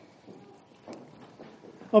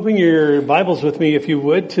Open your Bibles with me, if you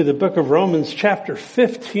would, to the book of Romans chapter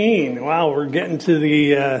 15. Wow, we're getting to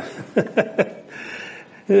the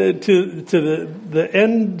the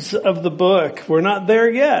ends of the book. We're not there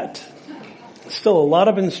yet. Still a lot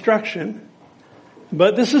of instruction.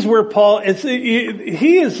 But this is where Paul,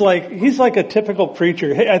 he's like a typical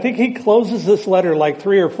preacher. I think he closes this letter like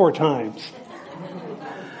 3 or 4 times.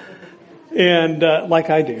 And like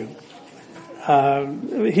I do.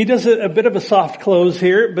 He does a bit of a soft close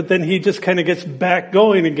here, but then he just kind of gets back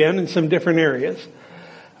going again in some different areas.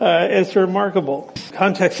 It's remarkable.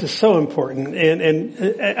 Context is so important,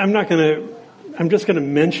 and I'm just going to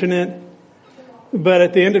mention it. But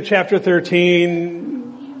at the end of chapter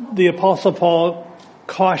 13, the Apostle Paul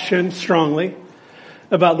cautioned strongly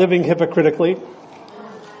about living hypocritically.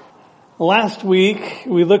 Last week,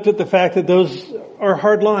 we looked at the fact that those are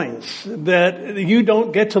hard lines, that you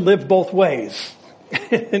don't get to live both ways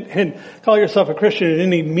and call yourself a Christian in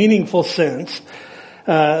any meaningful sense,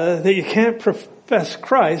 that you can't profess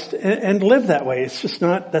Christ and live that way. That's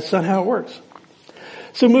not how it works.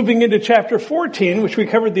 So moving into chapter 14, which we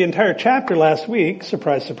covered the entire chapter last week,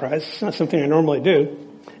 surprise, surprise, it's not something I normally do,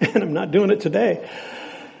 and I'm not doing it today.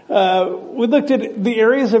 We looked at the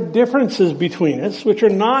areas of differences between us, which are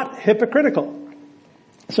not hypocritical.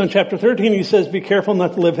 So in chapter 13, he says, be careful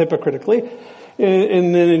not to live hypocritically.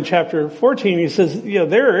 And then in chapter 14, he says,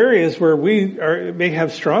 there are areas where we may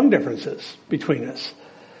have strong differences between us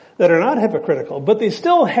that are not hypocritical, but they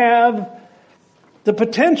still have the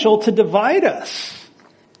potential to divide us.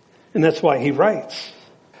 And that's why he writes.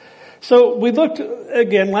 So we looked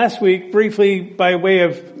again last week briefly by way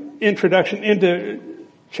of introduction into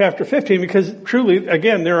chapter 15, because truly,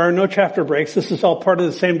 again, there are no chapter breaks. This is all part of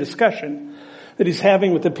the same discussion that he's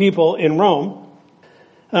having with the people in Rome.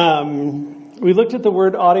 We looked at the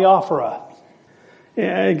word adiaphora.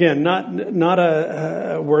 Again, not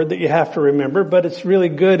a word that you have to remember, but it's really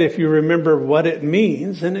good if you remember what it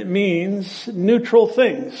means, and it means neutral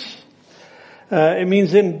things. It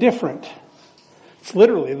means indifferent. It's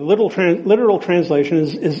literally, the literal translation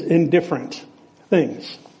is indifferent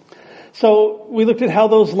things. So we looked at how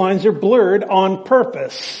those lines are blurred on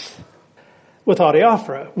purpose with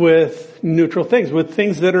adiaphora, with neutral things, with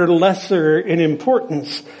things that are lesser in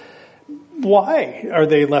importance. Why are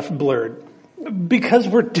they left blurred? Because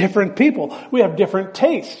we're different people. We have different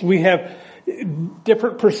tastes. We have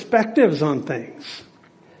different perspectives on things.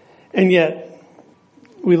 And yet,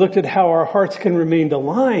 we looked at how our hearts can remain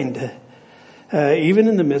aligned even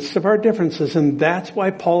in the midst of our differences. And that's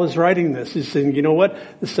why Paul is writing this. He's saying, you know what?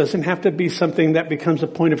 This doesn't have to be something that becomes a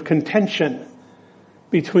point of contention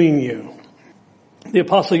between you. The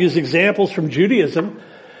apostle used examples from Judaism.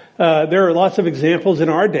 There are lots of examples in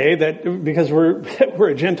our day that, because we're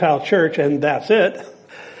a Gentile church and that's it.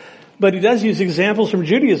 But he does use examples from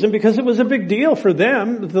Judaism because it was a big deal for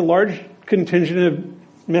them, the large contingent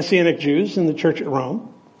of Messianic Jews in the church at Rome.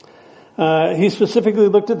 He specifically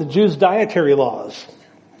looked at the Jews' dietary laws.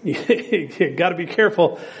 You got to be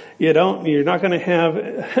careful. You're not going to have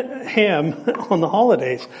ham on the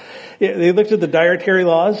holidays. They looked at the dietary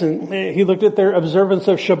laws, and he looked at their observance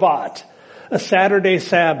of Shabbat, a Saturday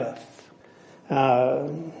Sabbath.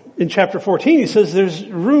 In chapter 14, he says there's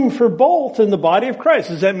room for both in the body of Christ.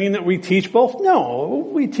 Does that mean that we teach both? No,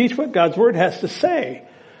 we teach what God's Word has to say.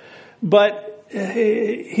 But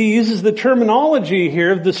he uses the terminology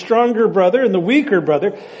here of the stronger brother and the weaker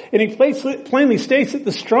brother, and he plainly states that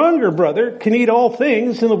the stronger brother can eat all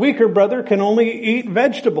things and the weaker brother can only eat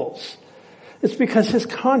vegetables. It's because his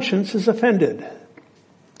conscience is offended.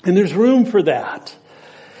 And there's room for that.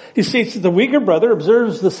 He states that the weaker brother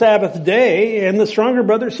observes the Sabbath day and the stronger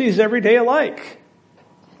brother sees every day alike.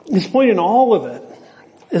 His point in all of it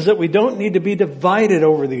is that we don't need to be divided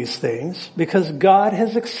over these things because God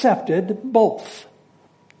has accepted both.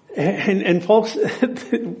 And folks,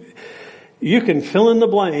 you can fill in the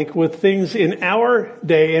blank with things in our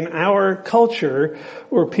day, in our culture,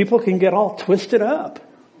 where people can get all twisted up.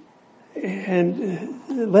 And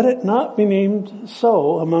let it not be named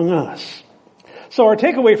so among us. So our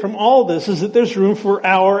takeaway from all this is that there's room for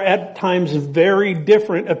our, at times, very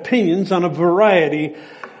different opinions on a variety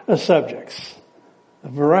of subjects. A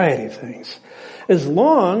variety of things. As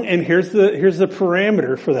long, and here's the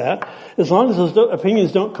parameter for that, as long as those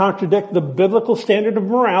opinions don't contradict the biblical standard of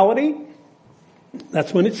morality,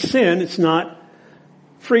 that's when it's sin, it's not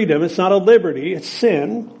freedom, it's not a liberty, it's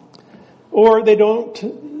sin, or they don't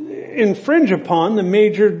infringe upon the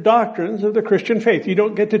major doctrines of the Christian faith. You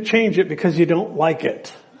don't get to change it because you don't like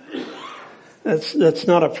it. That's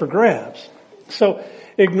not up for grabs. So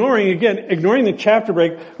ignoring the chapter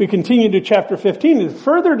break, we continue to chapter 15 and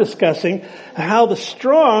further discussing how the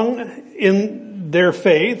strong in their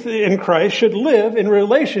faith in Christ should live in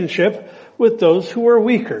relationship with those who are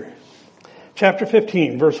weaker. Chapter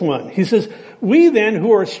 15, verse 1. He says, "We then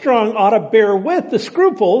who are strong ought to bear with the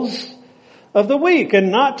scruples of the weak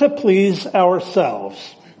and not to please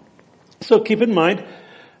ourselves." So keep in mind,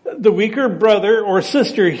 the weaker brother or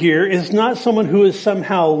sister here is not someone who is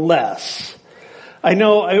somehow less. I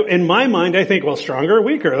know in my mind I think, well, stronger or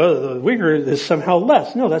weaker? The weaker is somehow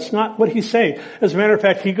less. No, that's not what he's saying. As a matter of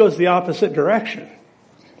fact, he goes the opposite direction.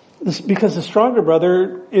 Because the stronger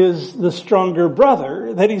brother is the stronger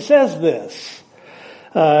brother that he says this.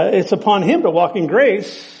 It's upon him to walk in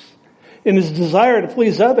grace in his desire to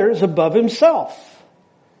please others above himself.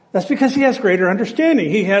 That's because he has greater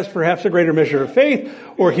understanding. He has perhaps a greater measure of faith,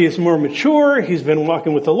 or he is more mature. He's been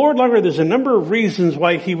walking with the Lord longer. There's a number of reasons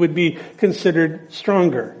why he would be considered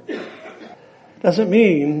stronger. Doesn't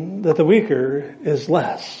mean that the weaker is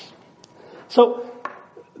less. So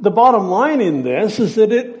the bottom line in this is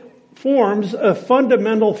that it forms a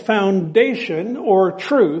fundamental foundation or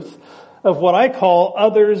truth of what I call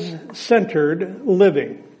others-centered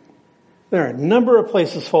living. There are a number of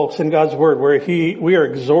places, folks, in God's Word where we are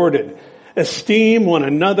exhorted. Esteem one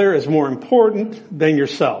another as more important than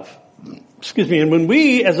yourself. And when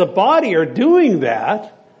we as a body are doing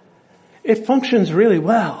that, it functions really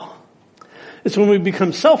well. It's when we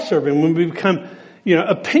become self-serving, when we become,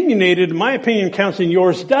 opinionated. My opinion counts and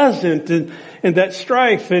yours doesn't. And that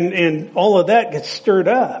strife and all of that gets stirred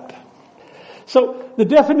up. So the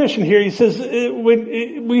definition here, he says,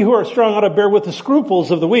 when we who are strong ought to bear with the scruples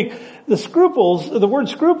of the weak. The word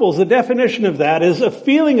scruples, the definition of that is a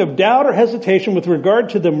feeling of doubt or hesitation with regard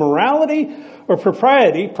to the morality or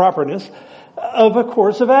properness of a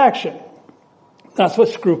course of action. That's what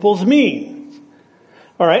scruples mean.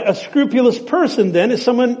 All right, a scrupulous person then is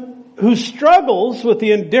someone who struggles with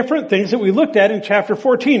the indifferent things that we looked at in chapter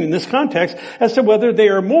 14 in this context as to whether they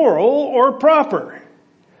are moral or proper.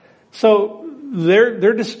 So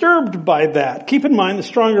they're disturbed by that. Keep in mind, the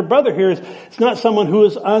stronger brother here is not someone who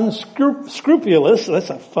is unscrupulous. That's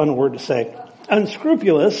a fun word to say.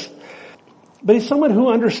 Unscrupulous. But he's someone who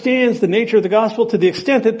understands the nature of the gospel to the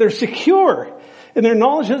extent that they're secure in their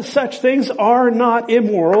knowledge that such things are not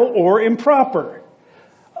immoral or improper.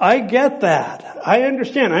 I get that. I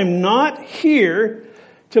understand. I'm not here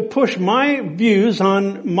to push my views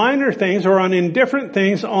on minor things or on indifferent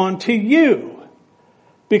things onto you.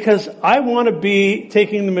 Because I want to be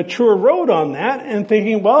taking the mature road on that and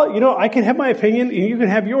thinking, well, I can have my opinion and you can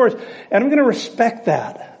have yours. And I'm going to respect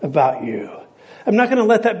that about you. I'm not going to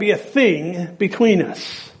let that be a thing between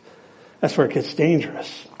us. That's where it gets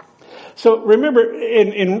dangerous. So remember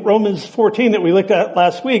in Romans 14 that we looked at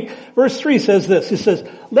last week, verse 3 says this. It says,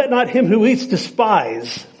 "Let not him who eats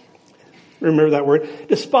despise." Remember that word.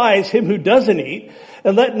 "Despise him who doesn't eat,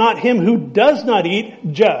 and let not him who does not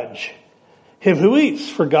eat judge him who eats,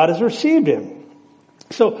 for God has received him."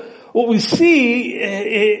 So what we see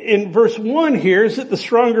in verse 1 here is that the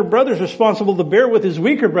stronger brother is responsible to bear with his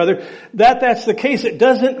weaker brother. That's the case. It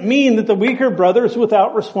doesn't mean that the weaker brother is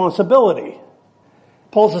without responsibility.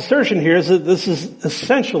 Paul's assertion here is that this is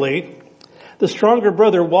essentially the stronger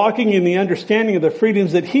brother walking in the understanding of the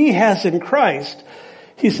freedoms that he has in Christ.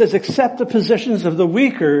 He says, accept the positions of the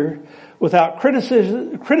weaker without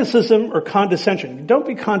criticism or condescension. Don't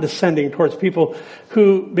be condescending towards people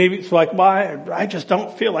who maybe it's like, I just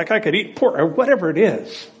don't feel like I could eat pork, or whatever it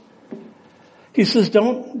is. He says,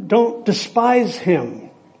 don't despise him.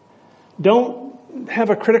 Don't have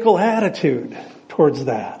a critical attitude towards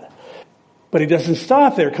that. But he doesn't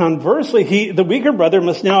stop there. Conversely, the weaker brother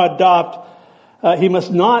must now he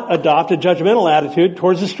must not adopt a judgmental attitude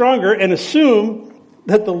towards the stronger and assume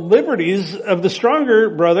that the liberties of the stronger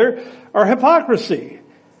brother are hypocrisy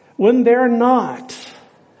when they're not.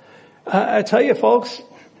 I tell you, folks,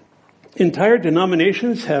 entire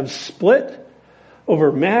denominations have split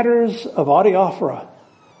over matters of adiaphora.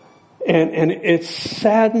 And it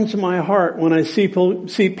saddens my heart when I see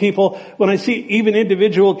people, when I see even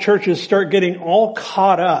individual churches start getting all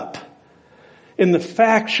caught up in the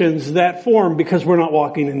factions that form because we're not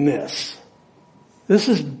walking in this. This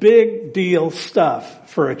is big deal stuff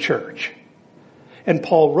for a church. And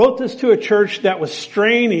Paul wrote this to a church that was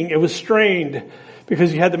straining. It was strained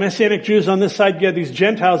because you had the Messianic Jews on this side. You had these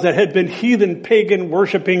Gentiles that had been heathen, pagan,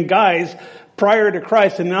 worshiping guys prior to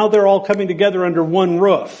Christ. And now they're all coming together under one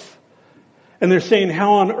roof. And they're saying,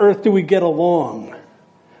 how on earth do we get along?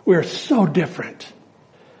 We're so different.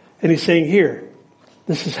 And he's saying, here,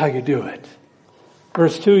 this is how you do it.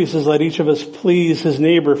 Verse 2, he says, let each of us please his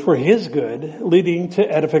neighbor for his good, leading to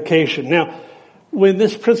edification. Now, when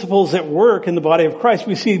this principle is at work in the body of Christ,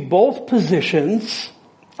 we see both positions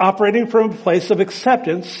operating from a place of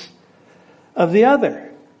acceptance of the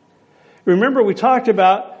other. Remember, we talked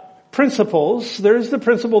about principles. There's the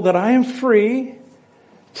principle that I am free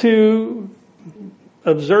to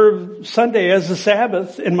observe Sunday as the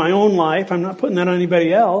Sabbath in my own life. I'm not putting that on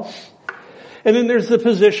anybody else. And then there's the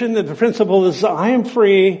position that the principle is I am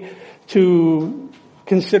free to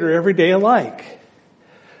consider every day alike.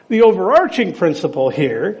 The overarching principle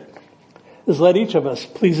here is let each of us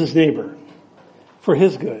please his neighbor for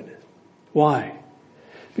his good. Why?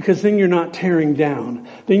 Because then you're not tearing down.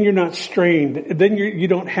 Then you're not strained. Then you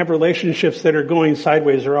don't have relationships that are going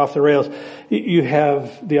sideways or off the rails. You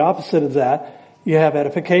have the opposite of that. You have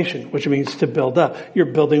edification, which means to build up. You're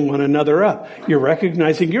building one another up. You're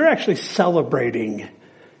recognizing, you're actually celebrating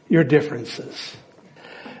your differences.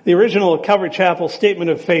 The original Calvary Chapel statement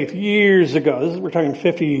of faith years ago, we're talking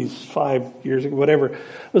 55 years ago, whatever,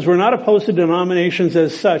 was we're not opposed to denominations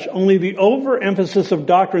as such, only the overemphasis of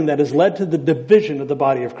doctrine that has led to the division of the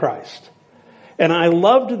body of Christ. And I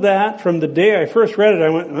loved that from the day I first read it. I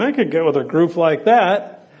went, I could get with a group like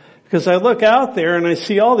that. Because I look out there and I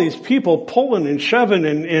see all these people pulling and shoving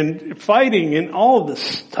and fighting and all of this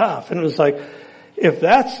stuff. And it was like, if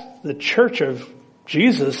that's the church of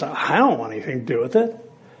Jesus, I don't want anything to do with it.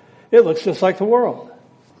 It looks just like the world.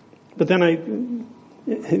 But then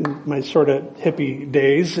in my sort of hippie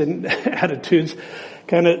days and attitudes,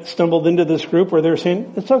 kind of stumbled into this group where they're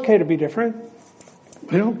saying, it's okay to be different.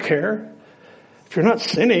 We don't care. If you're not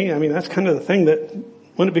sinning, I mean, that's kind of the thing that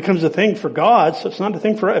when it becomes a thing for God, so it's not a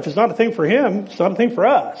thing for, if it's not a thing for him, it's not a thing for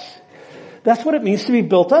us. That's what it means to be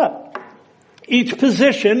built up. Each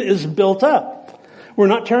position is built up. We're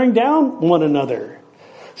not tearing down one another.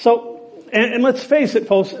 So, and let's face it,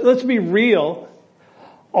 folks, let's be real.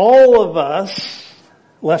 All of us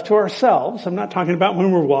left to ourselves, I'm not talking about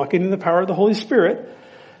when we're walking in the power of the Holy Spirit,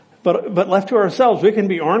 but left to ourselves, we can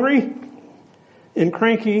be ornery and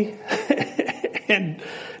cranky and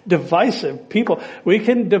divisive people. We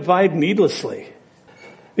can divide needlessly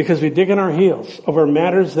because we dig in our heels over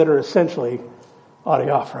matters that are essentially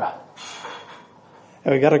adiaphora.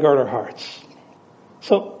 And we got to guard our hearts.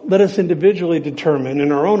 So let us individually determine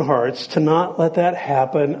in our own hearts to not let that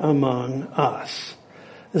happen among us.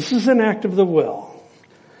 This is an act of the will.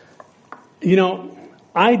 You know,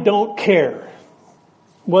 I don't care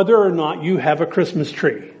whether or not you have a Christmas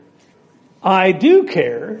tree. I do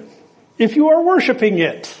care if you are worshiping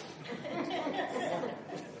it.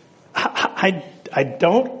 I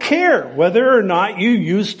don't care whether or not you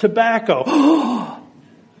use tobacco.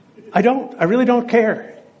 I really don't care.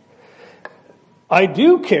 I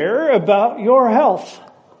do care about your health.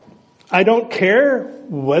 I don't care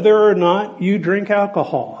whether or not you drink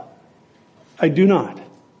alcohol. I do not.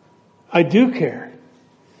 I do care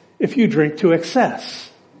if you drink to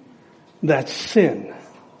excess. That's sin.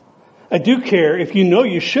 I do care if you know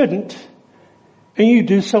you shouldn't and you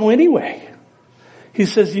do so anyway. He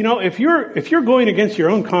says, you know, if you're going against your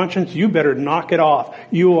own conscience, you better knock it off.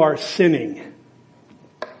 You are sinning.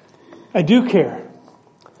 I do care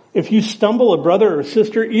if you stumble a brother or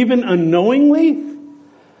sister, even unknowingly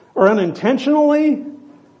or unintentionally,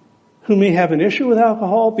 who may have an issue with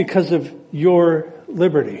alcohol because of your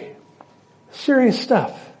liberty. Serious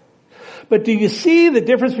stuff. But do you see the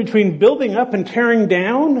difference between building up and tearing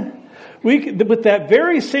down? With that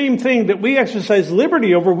very same thing that we exercise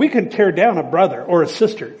liberty over, we can tear down a brother or a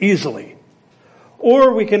sister easily.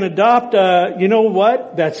 Or we can adopt you know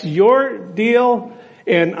what, that's your deal,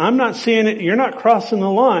 and I'm not seeing it, you're not crossing the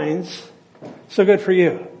lines, so good for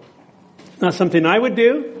you. Not something I would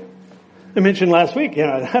do. I mentioned last week,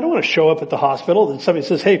 I don't want to show up at the hospital and somebody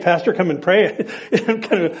says, hey, pastor, come and pray. And I'm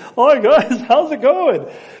kind of, oh, guys, how's it going?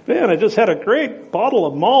 Man, I just had a great bottle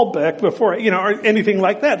of Malbec before, or anything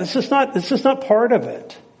like that. It's just not part of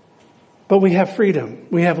it. But we have freedom.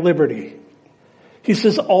 We have liberty. He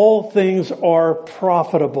says all things are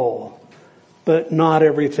profitable, but not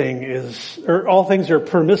everything is, or all things are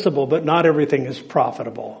permissible, but not everything is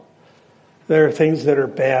profitable. There are things that are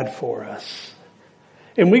bad for us.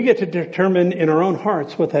 And we get to determine in our own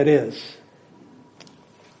hearts what that is.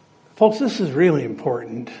 Folks, this is really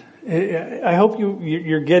important. I hope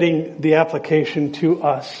you're getting the application to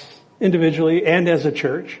us individually and as a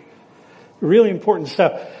church. Really important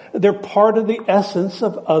stuff. They're part of the essence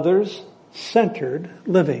of others-centered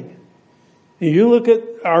living. You look at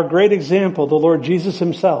our great example, the Lord Jesus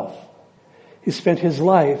himself. He spent his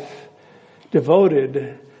life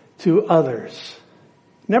devoted to others.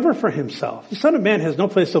 Never for himself. The Son of Man has no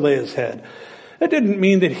place to lay his head. That didn't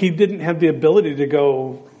mean that he didn't have the ability to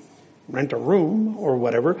go rent a room or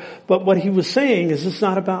whatever. But what he was saying is, it's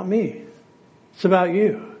not about me. It's about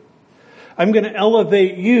you. I'm going to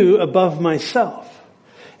elevate you above myself.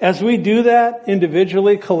 As we do that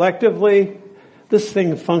individually, collectively, this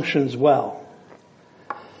thing functions well.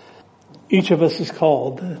 Each of us is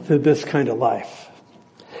called to this kind of life.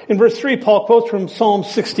 In verse 3, Paul quotes from Psalm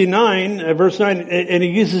 69, verse 9, and he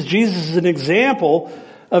uses Jesus as an example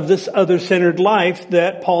of this other-centered life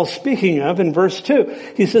that Paul's speaking of in verse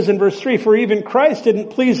 2. He says in verse 3, for even Christ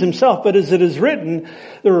didn't please himself, but as it is written,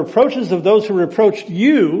 the reproaches of those who reproached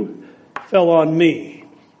you fell on me.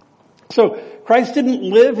 So Christ didn't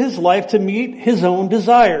live his life to meet his own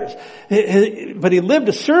desires, but he lived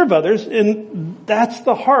to serve others, and that's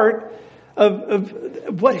the heart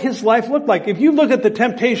of what his life looked like. If you look at the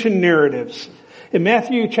temptation narratives in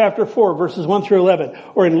Matthew chapter 4, verses 1 through 11,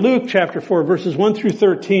 or in Luke chapter 4, verses 1 through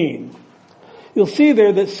 13, you'll see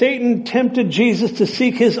there that Satan tempted Jesus to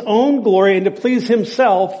seek his own glory and to please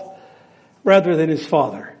himself rather than his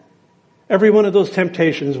Father. Every one of those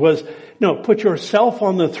temptations was, no, put yourself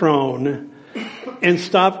on the throne and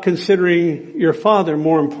stop considering your Father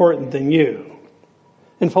more important than you.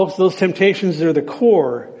 And folks, those temptations are the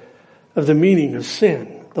core of the meaning of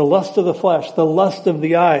sin. The lust of the flesh, the lust of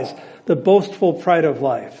the eyes, the boastful pride of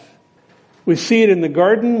life. We see it in the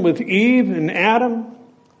garden with Eve and Adam.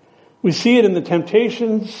 We see it in the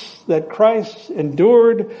temptations that Christ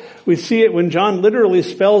endured. We see it when John literally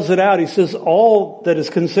spells it out. He says all that is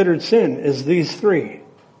considered sin is these three.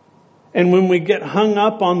 And when we get hung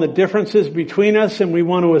up on the differences between us and we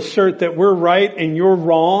want to assert that we're right and you're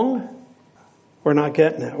wrong, we're not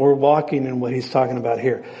getting it. We're walking in what he's talking about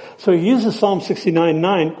here. So he uses Psalm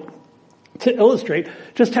 69:9 to illustrate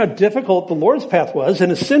just how difficult the Lord's path was in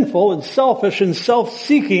a sinful and selfish and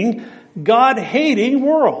self-seeking, God-hating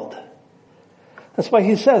world. That's why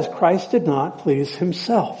he says Christ did not please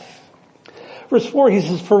himself. Verse 4, he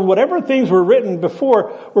says, for whatever things were written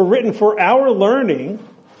before were written for our learning,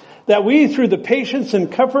 that we through the patience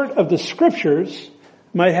and comfort of the scriptures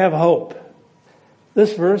might have hope.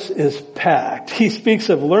 This verse is packed. He speaks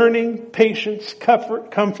of learning, patience,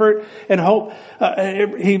 comfort, and hope.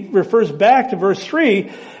 He refers back to verse 3,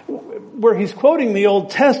 where he's quoting the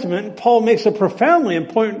Old Testament. Paul makes a profoundly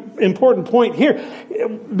important point here,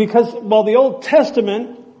 because while the Old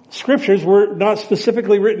Testament scriptures were not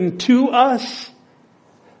specifically written to us,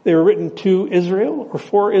 they were written to Israel or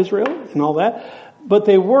for Israel and all that, but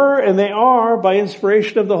they were and they are, by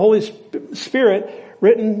inspiration of the Holy Spirit,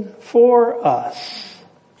 written for us.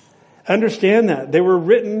 Understand that. They were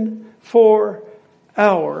written for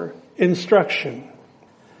our instruction.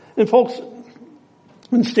 And folks,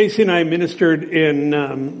 when Stacy and I ministered in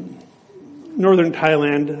northern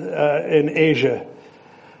Thailand, in Asia,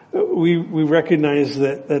 we recognized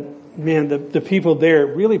that the people there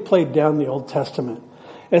really played down the Old Testament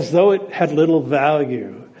as though it had little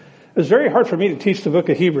value. It was very hard for me to teach the book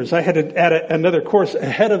of Hebrews. I had to add another course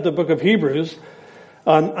ahead of the book of Hebrews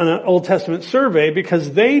on an Old Testament survey,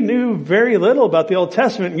 because they knew very little about the Old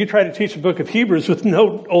Testament. And you try to teach the book of Hebrews with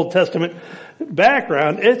no Old Testament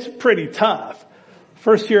background, it's pretty tough.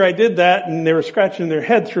 First year I did that and they were scratching their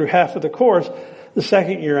head through half of the course. The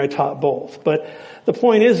second year I taught both. But the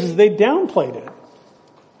point is they downplayed it.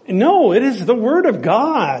 No, it is the Word of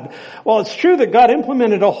God. While it's true that God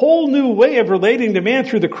implemented a whole new way of relating to man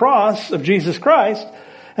through the cross of Jesus Christ,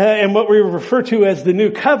 and what we refer to as the New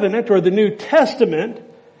Covenant or the New Testament,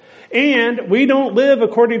 and we don't live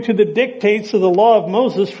according to the dictates of the law of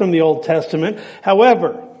Moses from the Old Testament.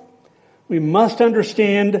 However, we must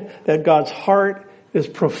understand that God's heart is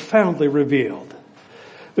profoundly revealed.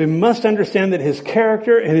 We must understand that his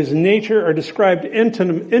character and his nature are described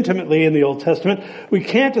intimately in the Old Testament. We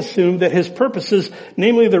can't assume that his purposes,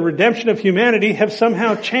 namely the redemption of humanity, have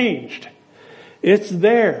somehow changed. It's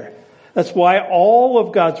there. That's why all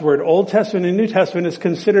of God's Word, Old Testament and New Testament, is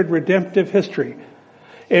considered redemptive history.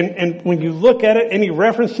 And when you look at it, any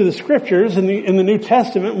reference to the Scriptures in the New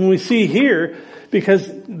Testament, when we see here, because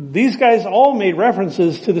these guys all made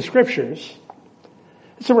references to the Scriptures,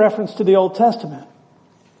 it's a reference to the Old Testament.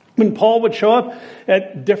 When Paul would show up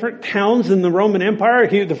at different towns in the Roman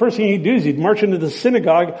Empire, the first thing he'd do is he'd march into the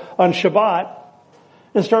synagogue on Shabbat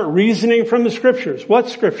and start reasoning from the Scriptures. What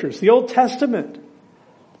Scriptures? The Old Testament.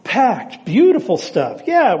 Packed, beautiful stuff.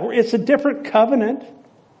 Yeah, it's a different covenant,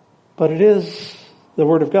 but it is the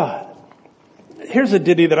Word of God. Here's a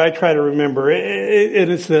ditty that I try to remember, and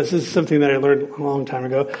it's this. This is something that I learned a long time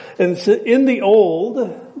ago. And it's, in the old,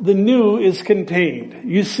 the new is contained.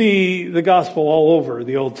 You see the gospel all over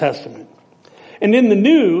the Old Testament. And in the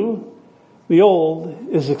new, the old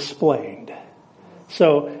is explained.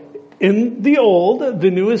 So in the old, the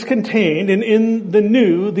new is contained, and in the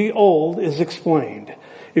new, the old is explained.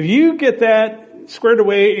 If you get that squared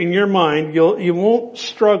away in your mind, you won't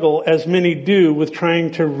struggle as many do with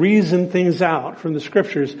trying to reason things out from the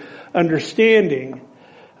scriptures, understanding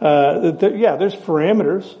that there's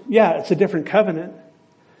parameters. Yeah, it's a different covenant.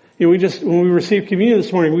 When we received communion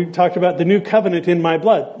this morning, we talked about the new covenant in my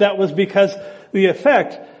blood. That was because the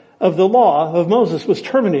effect of the law of Moses was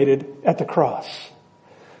terminated at the cross.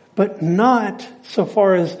 But not so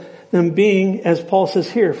far as them being, as Paul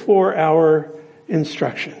says here, for our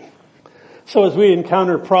instruction. So as we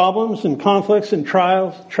encounter problems and conflicts and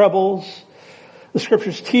trials, troubles, the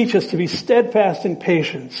scriptures teach us to be steadfast in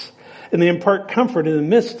patience, and they impart comfort in the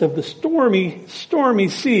midst of the stormy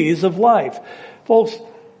seas of life. Folks,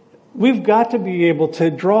 we've got to be able to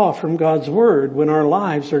draw from God's word when our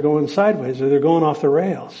lives are going sideways or they're going off the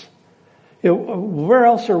rails. Where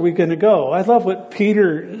else are we going to go? I love what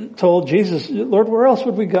Peter told Jesus. Lord, where else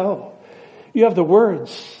would we go? You have the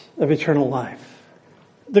words of eternal life.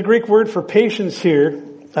 The Greek word for patience here,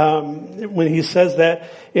 when he says that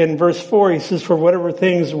in verse 4, he says, for whatever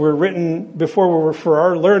things were written before were for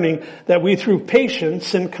our learning, that we through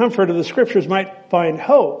patience and comfort of the scriptures might find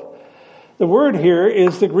hope. The word here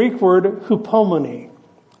is the Greek word hupomone.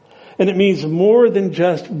 And it means more than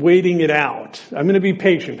just waiting it out. I'm going to be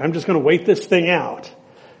patient. I'm just going to wait this thing out.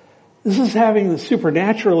 This is having the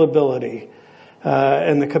supernatural ability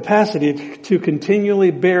and the capacity to continually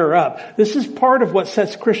bear up. This is part of what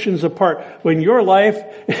sets Christians apart. When your life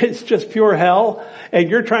is just pure hell and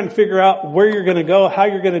you're trying to figure out where you're going to go, how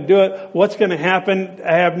you're going to do it, what's going to happen,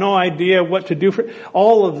 I have no idea what to do for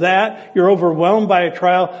all of that. You're overwhelmed by a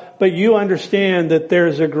trial, but you understand that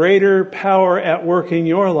there's a greater power at work in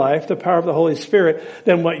your life, the power of the Holy Spirit,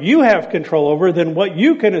 than what you have control over, than what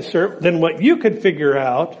you can assert, than what you can figure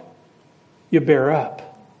out. You bear up.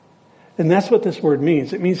 And that's what this word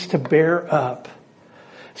means. It means to bear up.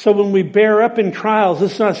 So when we bear up in trials,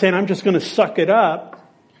 it's not saying I'm just going to suck it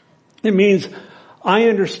up. It means I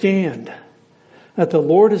understand that the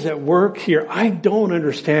Lord is at work here. I don't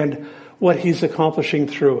understand what He's accomplishing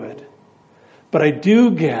through it. But I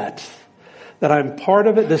do get that I'm part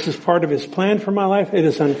of it. This is part of His plan for my life. It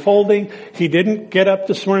is unfolding. He didn't get up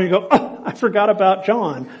this morning and go, oh, I forgot about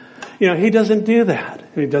John. He doesn't do that.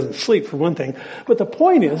 He doesn't sleep, for one thing. But the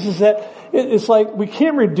point is that it's like we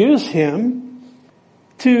can't reduce Him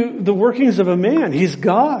to the workings of a man. He's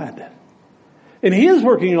God. And He is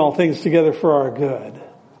working all things together for our good.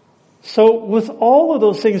 So with all of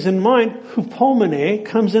those things in mind, hupomone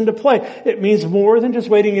comes into play. It means more than just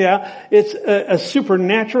waiting it out. It's a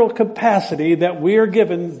supernatural capacity that we are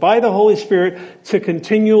given by the Holy Spirit to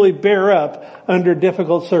continually bear up under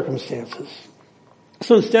difficult circumstances.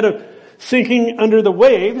 So instead of sinking under the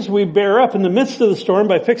waves, we bear up in the midst of the storm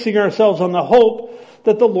by fixing ourselves on the hope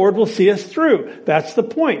that the Lord will see us through. That's the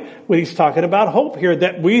point when He's talking about hope here,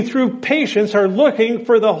 that we through patience are looking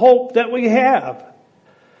for the hope that we have.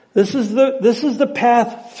 This is the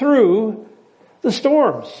path through the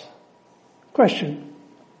storms. Question: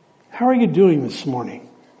 how are you doing this morning?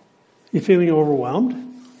 You feeling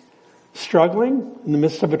overwhelmed? Struggling in the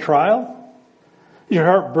midst of a trial? Is your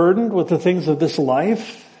heart burdened with the things of this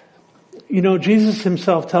life? Jesus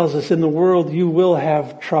Himself tells us in the world you will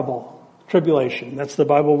have trouble, tribulation. That's the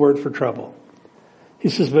Bible word for trouble. He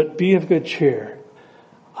says, but be of good cheer.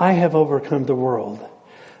 I have overcome the world.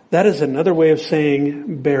 That is another way of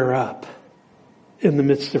saying bear up in the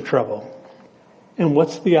midst of trouble. And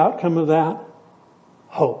what's the outcome of that?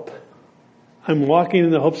 Hope. I'm walking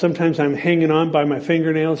in the hope. Sometimes I'm hanging on by my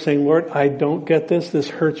fingernails saying, Lord, I don't get this. This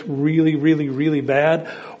hurts really, really, really bad,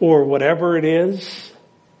 or whatever it is.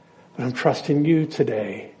 But I'm trusting You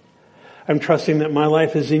today. I'm trusting that my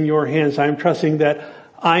life is in Your hands. I'm trusting that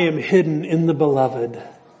I am hidden in the Beloved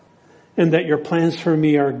and that Your plans for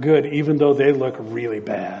me are good, even though they look really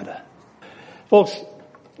bad. Folks,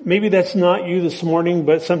 maybe that's not you this morning,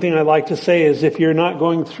 but something I like to say is if you're not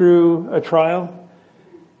going through a trial,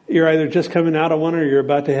 you're either just coming out of one or you're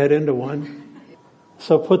about to head into one.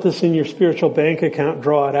 So put this in your spiritual bank account,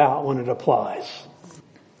 draw it out when it applies.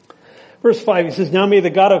 Verse 5, he says, now may the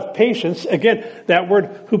God of patience, again, that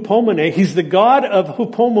word hupomone, He's the God of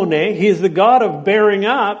hupomone. He is the God of bearing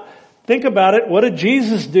up. Think about it. What did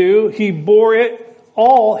Jesus do? He bore it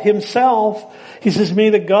all Himself. He says, may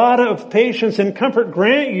the God of patience and comfort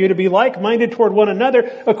grant you to be like-minded toward one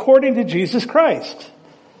another according to Jesus Christ.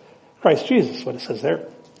 Christ Jesus, what it says there.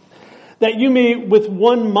 that you may with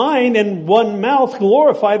one mind and one mouth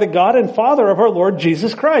glorify the God and Father of our Lord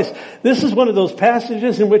Jesus Christ. This is one of those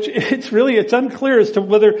passages in which it's unclear as to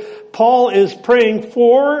whether Paul is praying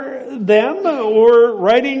for them or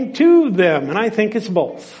writing to them. And I think it's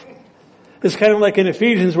both. It's kind of like in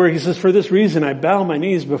Ephesians where he says, for this reason I bow my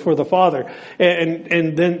knees before the Father.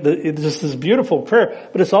 And then it's this beautiful prayer,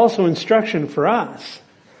 but it's also instruction for us.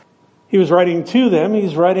 He was writing to them,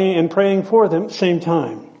 he's writing and praying for them at the same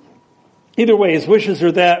time. Either way, his wishes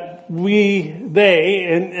are that they,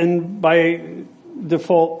 and by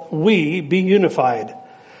default, we be unified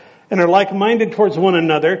and are like-minded towards one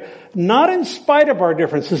another, not in spite of our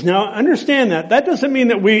differences. Now, understand that. That doesn't mean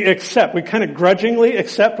that we kind of grudgingly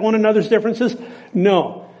accept one another's differences.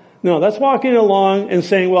 No, that's walking along and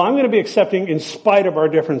saying, well, I'm going to be accepting in spite of our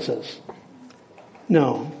differences.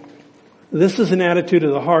 No. This is an attitude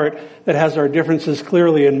of the heart that has our differences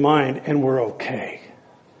clearly in mind, and we're okay.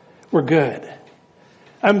 We're good.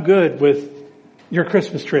 I'm good with your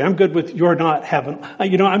Christmas tree. I'm good with your not having,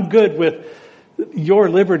 I'm good with your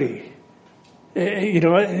liberty.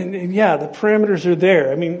 And yeah, the parameters are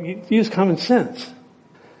there. I mean, use common sense.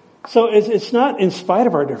 So it's not in spite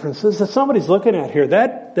of our differences that somebody's looking at here.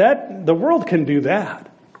 That the world can do that.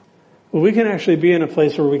 Well, we can actually be in a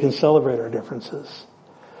place where we can celebrate our differences.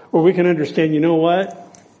 Where we can understand, you know what?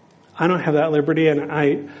 I don't have that liberty, and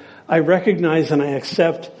I recognize and I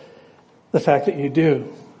accept the fact that you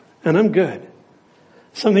do. And I'm good.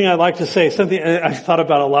 Something I like to say, something I've thought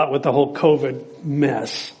about a lot with the whole COVID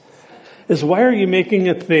mess, is why are you making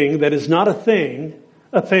a thing that is not a thing,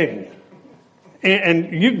 a thing?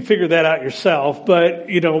 And you can figure that out yourself, but,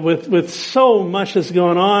 with so much that's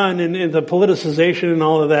going on and the politicization and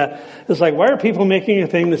all of that, it's like, why are people making a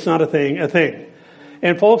thing that's not a thing, a thing?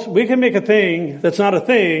 And folks, we can make a thing that's not a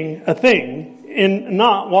thing, in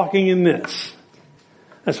not walking in this.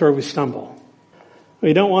 That's where we stumble.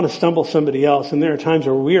 We don't want to stumble somebody else, and there are times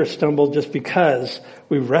where we are stumbled just because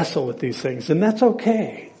we wrestle with these things, and that's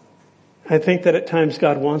okay. I think that at times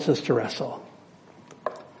God wants us to wrestle.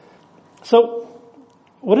 So,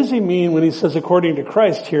 what does he mean when he says according to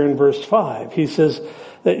Christ here in verse 5? He says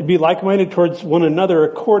that be like-minded towards one another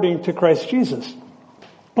according to Christ Jesus.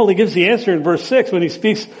 Well, he gives the answer in verse 6 when he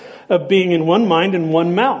speaks of being in one mind and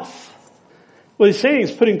one mouth. What he's saying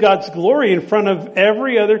is putting God's glory in front of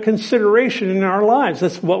every other consideration in our lives.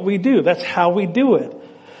 That's what we do. That's how we do it.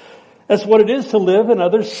 That's what it is to live an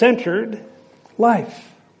other-centered life.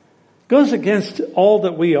 It goes against all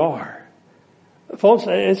that we are. Folks,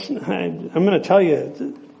 I'm going to tell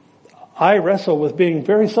you, I wrestle with being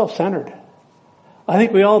very self-centered. I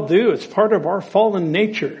think we all do. It's part of our fallen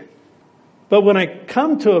nature. But when I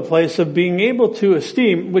come to a place of being able to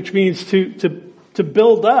esteem, which means to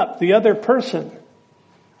build up the other person,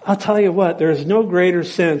 I'll tell you what, there is no greater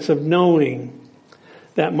sense of knowing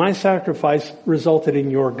that my sacrifice resulted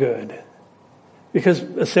in your good. Because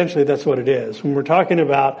essentially that's what it is. When we're talking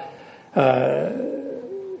about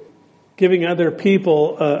giving other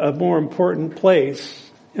people a more important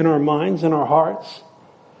place in our minds and our hearts,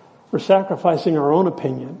 we're sacrificing our own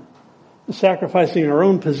opinion. We're sacrificing our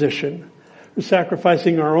own position. We're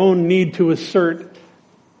sacrificing our own need to assert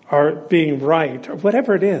our being right, or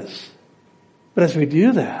whatever it is. But as we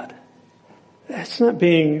do that, it's not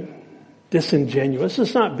being disingenuous.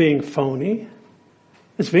 It's not being phony.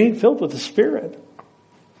 It's being filled with the Spirit.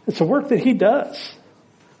 It's a work that he does.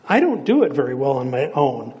 I don't do it very well on my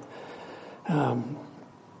own.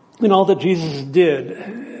 And all that Jesus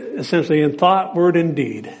did, essentially in thought, word, and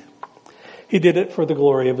deed, he did it for the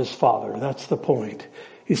glory of his Father. That's the point.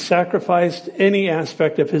 He sacrificed any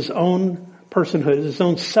aspect of his own personhood, his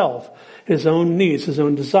own self, his own needs, his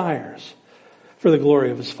own desires for the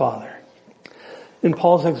glory of his Father. And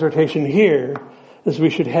Paul's exhortation here is we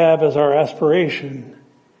should have as our aspiration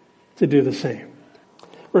to do the same.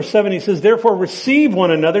 Verse 7, he says, therefore receive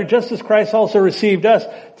one another just as Christ also received us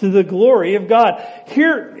to the glory of God.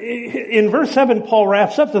 Here in verse 7, Paul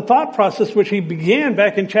wraps up the thought process which he began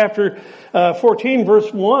back in chapter 14,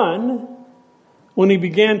 verse 1, when he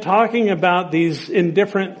began talking about these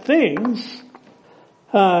indifferent things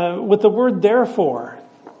with the word therefore.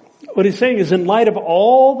 What he's saying is, in light of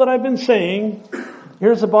all that I've been saying,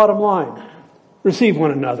 here's the bottom line. Receive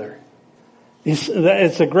one another.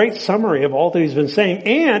 It's a great summary of all that he's been saying.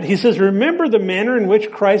 And he says, remember the manner in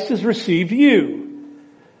which Christ has received you.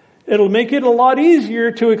 It'll make it a lot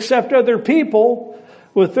easier to accept other people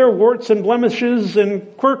with their warts and blemishes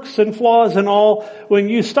and quirks and flaws and all, when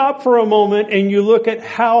you stop for a moment and you look at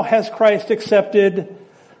how has Christ accepted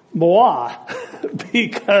moi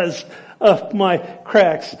because of my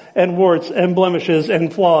cracks and warts and blemishes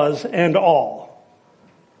and flaws and all.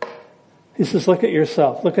 He says, look at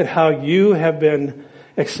yourself. Look at how you have been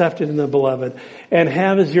accepted in the beloved, and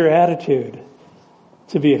have as your attitude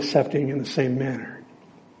to be accepting in the same manner.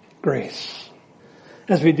 Grace.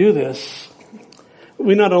 As we do this,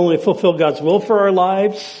 we not only fulfill God's will for our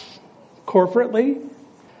lives corporately,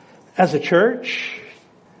 as a church,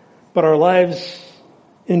 but our lives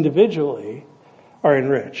individually are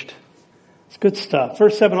enriched. It's good stuff.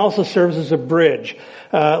 Verse 7 also serves as a bridge,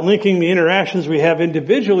 linking the interactions we have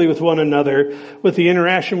individually with one another with the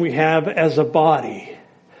interaction we have as a body.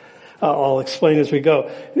 I'll explain as we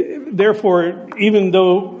go. Therefore, even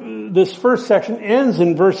though this first section ends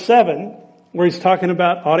in verse 7, where he's talking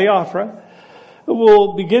about adiaphora,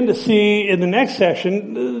 we'll begin to see in the next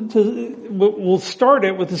section, we'll start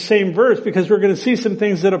it with the same verse because we're going to see some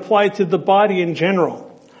things that apply to the body in general.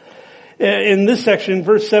 In this section,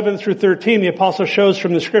 verse 7 through 13, the apostle shows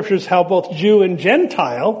from the scriptures how both Jew and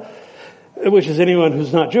Gentile, which is anyone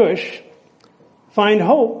who's not Jewish, find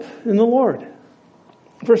hope in the Lord.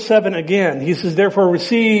 Verse 7 again, he says, therefore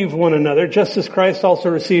receive one another, just as Christ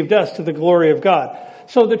also received us to the glory of God.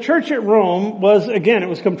 So the church at Rome was, again, it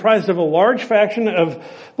was comprised of a large faction of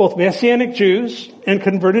both Messianic Jews and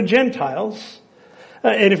converted Gentiles.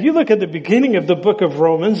 And if you look at the beginning of the book of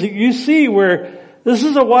Romans, you see where this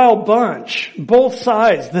is a wild bunch, both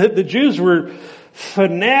sides. The Jews were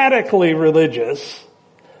fanatically religious.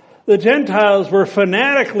 The Gentiles were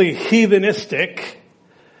fanatically heathenistic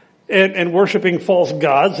and worshiping false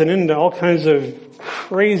gods and into all kinds of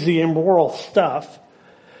crazy immoral stuff.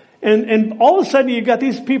 And all of a sudden you've got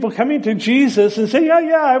these people coming to Jesus and saying,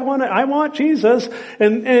 I want Jesus.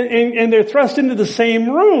 And they're thrust into the same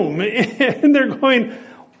room and they're going,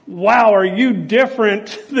 wow, are you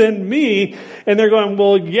different than me? And they're going,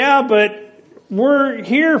 well, yeah, but we're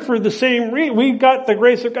here for the same reason. We've got the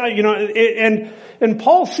grace of God, and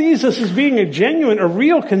Paul sees this as being a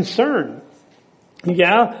real concern.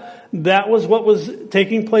 Yeah, that was what was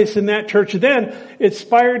taking place in that church then. It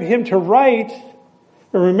inspired him to write.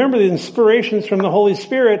 And remember the inspirations from the Holy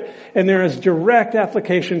Spirit, and there is direct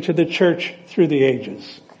application to the church through the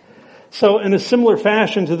ages. So in a similar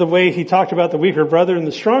fashion to the way he talked about the weaker brother and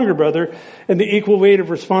the stronger brother and the equal weight of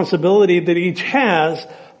responsibility that each has,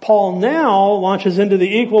 Paul now launches into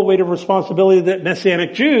the equal weight of responsibility that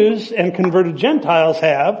Messianic Jews and converted Gentiles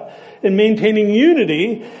have in maintaining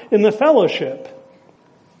unity in the fellowship.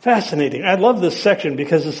 Fascinating. I love this section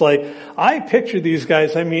because it's like, I picture these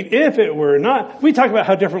guys, if it were not, we talk about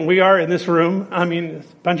how different we are in this room. A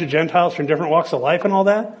bunch of Gentiles from different walks of life and all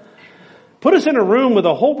that. Put us in a room with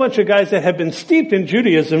a whole bunch of guys that have been steeped in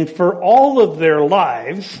Judaism for all of their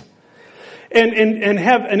lives and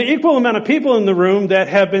have an equal amount of people in the room that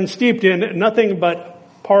have been steeped in nothing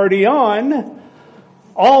but party on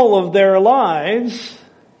all of their lives.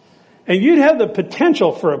 And you'd have the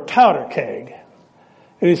potential for a powder keg.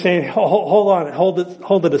 And he's saying, hold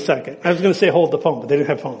it a second. I was going to say hold the phone, but they didn't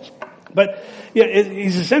have phones. But yeah,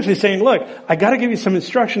 he's essentially saying, look, I got to give you some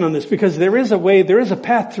instruction on this because there is a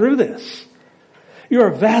path through this. You are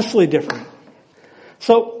vastly different.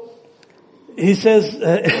 So he says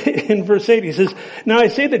in verse 8, he says, now I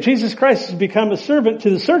say that Jesus Christ has become a servant to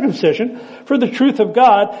the circumcision for the truth of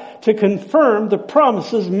God to confirm the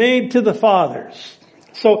promises made to the fathers.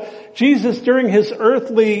 So Jesus, during his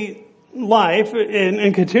earthly life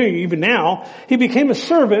and continuing even now, he became a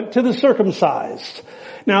servant to the circumcised.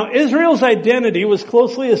 Now, Israel's identity was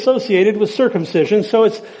closely associated with circumcision, so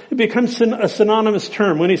it becomes a synonymous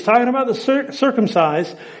term. When he's talking about the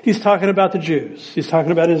circumcised, he's talking about the Jews. He's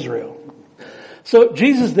talking about Israel. So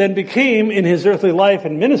Jesus then became, in his earthly life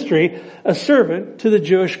and ministry, a servant to the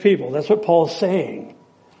Jewish people. That's what Paul is saying.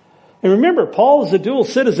 And remember, Paul is a dual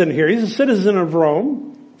citizen here. He's a citizen of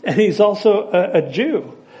Rome, and he's also a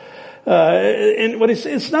Jew. And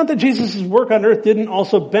it's not that Jesus' work on earth didn't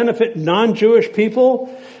also benefit non-Jewish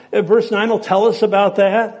people. Verse 9 will tell us about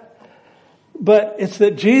that. But it's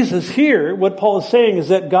that Jesus here, what Paul is saying is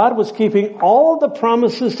that God was keeping all the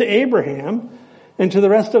promises to Abraham and to the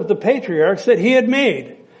rest of the patriarchs that he had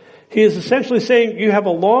made. He is essentially saying you have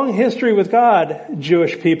a long history with God,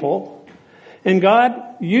 Jewish people, and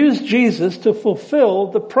God used Jesus to fulfill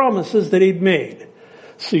the promises that he'd made.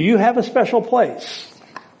 So you have a special place.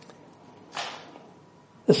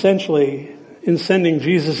 Essentially, in sending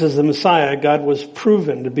Jesus as the Messiah, God was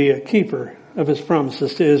proven to be a keeper of his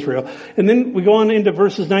promises to Israel. And then we go on into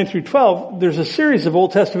verses 9 through 12. There's a series of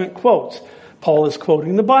Old Testament quotes. Paul is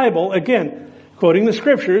quoting the Bible, again, quoting the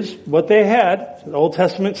scriptures, what they had, the Old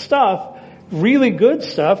Testament stuff, really good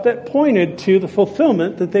stuff that pointed to the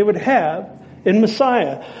fulfillment that they would have in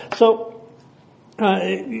Messiah. So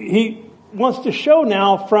he wants to show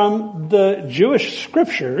now from the Jewish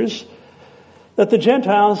scriptures that the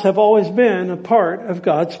Gentiles have always been a part of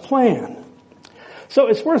God's plan. So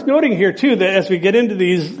it's worth noting here too that as we get into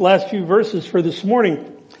these last few verses for this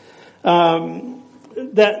morning,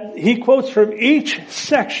 that he quotes from each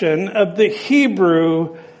section of the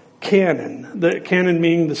Hebrew canon, the canon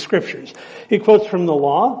meaning the scriptures. He quotes from the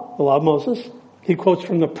law of Moses. He quotes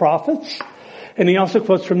from the prophets, and he also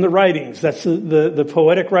quotes from the writings. That's the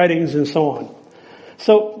poetic writings and so on.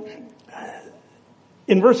 So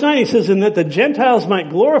in verse 9 he says, "In that the Gentiles might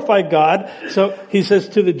glorify God." So he says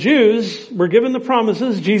to the Jews, we're given the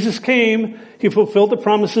promises. Jesus came, he fulfilled the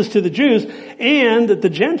promises to the Jews, and that the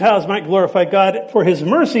Gentiles might glorify God for his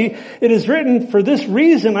mercy. It is written, "For this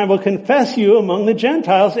reason I will confess you among the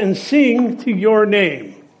Gentiles and sing to your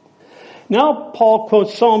name." Now Paul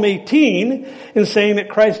quotes Psalm 18 in saying that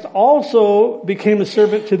Christ also became a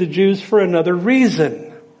servant to the Jews for another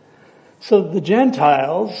reason, so the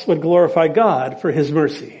Gentiles would glorify God for his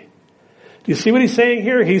mercy. Do you see what he's saying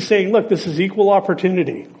here? He's saying, look, this is equal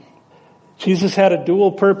opportunity. Jesus had a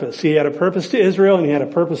dual purpose. He had a purpose to Israel and he had a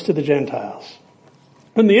purpose to the Gentiles.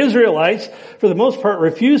 When the Israelites, for the most part,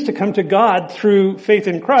 refused to come to God through faith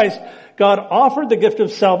in Christ, God offered the gift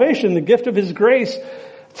of salvation, the gift of his grace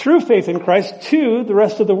through faith in Christ to the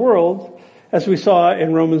rest of the world, as we saw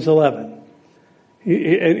in Romans 11.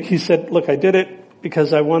 He said, look, I did it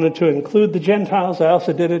because I wanted to include the Gentiles. I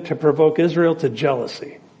also did it to provoke Israel to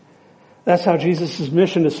jealousy. That's how Jesus'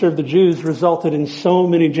 mission to serve the Jews resulted in so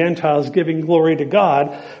many Gentiles giving glory to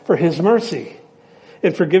God for his mercy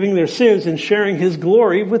and forgiving their sins and sharing his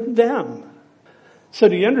glory with them. So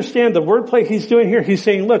do you understand the wordplay he's doing here? He's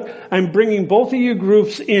saying, look, I'm bringing both of you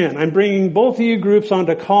groups in. I'm bringing both of you groups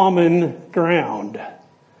onto common ground.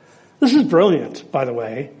 This is brilliant, by the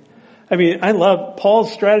way. I mean, I love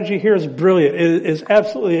Paul's strategy here is brilliant. It is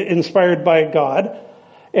absolutely inspired by God.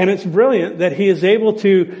 And it's brilliant that he is able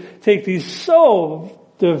to take these so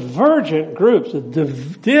divergent groups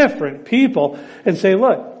of different people and say,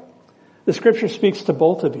 look, the scripture speaks to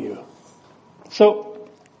both of you. So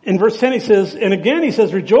in verse 10 he says, and again he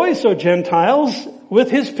says, "Rejoice, O Gentiles, with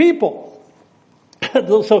his people."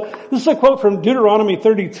 So this is a quote from Deuteronomy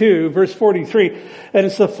 32, verse 43. And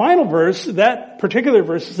it's the final verse, that particular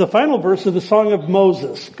verse is the final verse of the Song of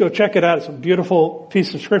Moses. Go check it out. It's a beautiful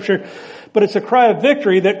piece of scripture. But it's a cry of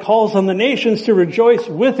victory that calls on the nations to rejoice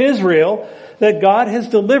with Israel that God has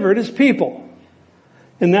delivered his people.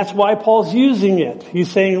 And that's why Paul's using it. He's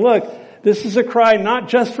saying, look, this is a cry not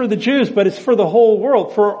just for the Jews, but it's for the whole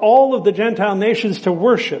world, for all of the Gentile nations to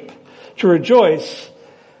worship, to rejoice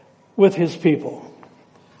with his people.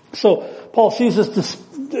 So Paul sees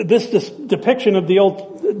this depiction of the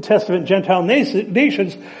Old Testament Gentile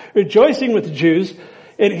nations rejoicing with the Jews,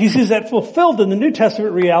 and he sees that fulfilled in the New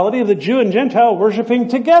Testament reality of the Jew and Gentile worshiping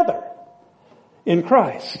together in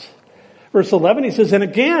Christ. Verse 11, he says, "And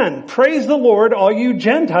again, praise the Lord, all you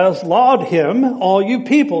Gentiles, laud him, all you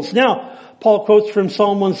peoples." Now, Paul quotes from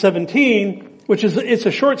Psalm 117, it's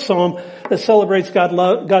a short psalm that celebrates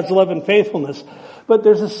God's love and faithfulness. But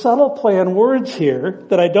there's a subtle play on words here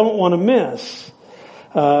that I don't want to miss.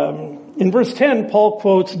 In verse 10, Paul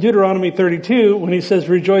quotes Deuteronomy 32 when he says,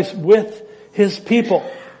 "Rejoice with his people."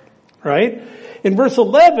 Right? In verse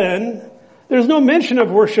 11, there's no mention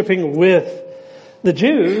of worshiping with the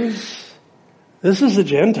Jews. This is the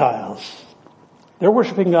Gentiles. They're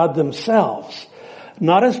worshiping God themselves,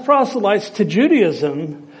 not as proselytes to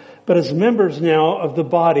Judaism, but as members now of the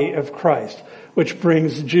body of Christ, which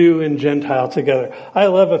brings Jew and Gentile together. I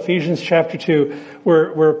love Ephesians chapter 2,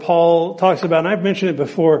 where Paul talks about, and I've mentioned it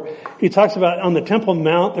before, he talks about on the Temple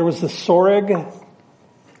Mount, there was the Soreg.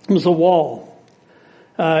 It was a wall.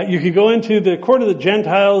 You could go into the court of the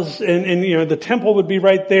Gentiles, and the temple would be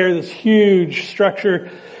right there, this huge structure.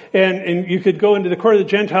 And you could go into the court of the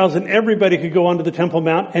Gentiles, and everybody could go onto the Temple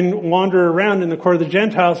Mount and wander around in the court of the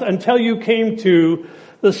Gentiles until you came to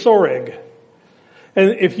the Soreg.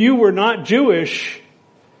 And if you were not Jewish,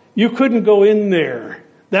 you couldn't go in there.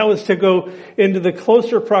 That was to go into the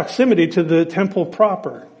closer proximity to the temple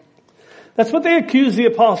proper. That's what they accused the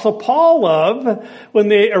Apostle Paul of when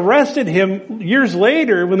they arrested him years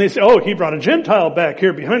later, when they said, oh, he brought a Gentile back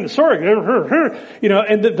here behind the Soreg.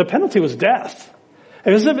 And the penalty was death.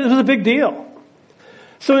 It was a big deal.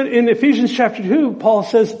 So in Ephesians chapter 2, Paul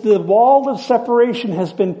says the wall of separation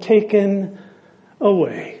has been taken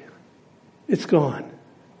away. It's gone.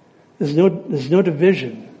 There's no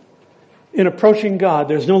division. In approaching God,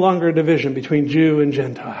 there's no longer a division between Jew and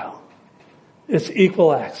Gentile. It's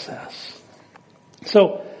equal access.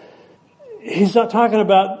 So he's not talking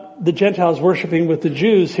about the Gentiles worshiping with the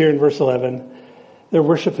Jews here in verse 11. They're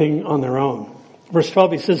worshiping on their own. Verse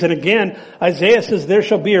 12, he says, and again, Isaiah says, there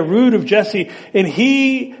shall be a root of Jesse, and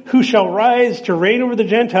he who shall rise to reign over the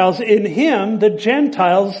Gentiles, in him the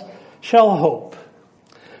Gentiles shall hope.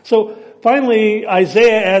 So finally,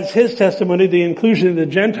 Isaiah adds his testimony, the inclusion of the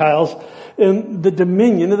Gentiles in the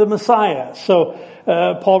dominion of the Messiah. So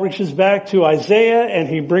Paul reaches back to Isaiah and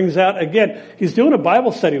he brings out, again, he's doing a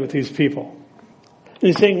Bible study with these people. And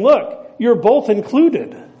he's saying, look, you're both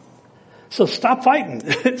included. So stop fighting.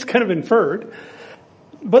 It's kind of inferred.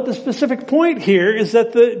 But the specific point here is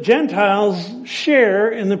that the Gentiles share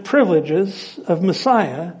in the privileges of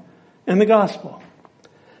Messiah and the gospel.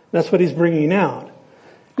 That's what he's bringing out.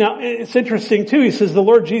 Now, it's interesting too. He says the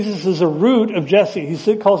Lord Jesus is a root of Jesse.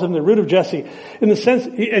 He calls him the root of Jesse in the sense,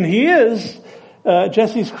 and he is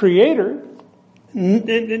Jesse's creator.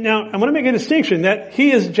 Now, I want to make a distinction that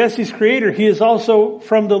he is Jesse's creator. He is also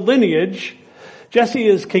from the lineage. Jesse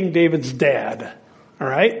is King David's dad. All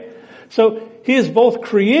right? So he is both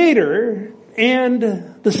creator and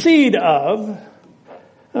the seed of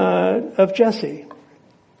Jesse.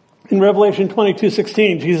 In Revelation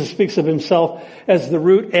 22:16, Jesus speaks of himself as the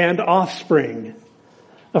root and offspring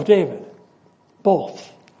of David. Both.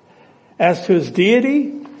 As to his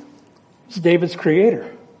deity, he's David's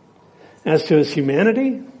creator. As to his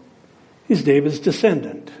humanity, he's David's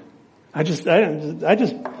descendant. I just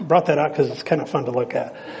brought that out because it's kind of fun to look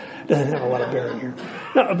at. It doesn't have a lot of bearing here.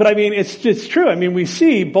 No, but I mean, it's true. I mean, we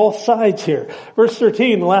see both sides here. Verse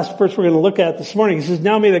 13, the last verse we're going to look at this morning, he says,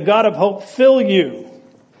 now may the God of hope fill you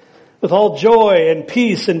with all joy and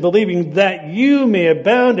peace in believing that you may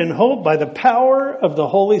abound in hope by the power of the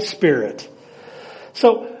Holy Spirit.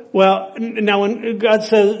 So, well, now when God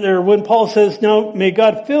says, or when Paul says, now may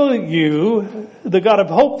God fill you, the God of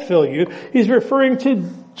hope fill you, he's referring to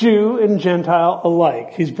Jew and Gentile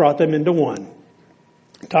alike. He's brought them into one.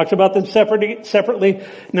 He talked about them separately.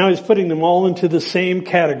 Now he's putting them all into the same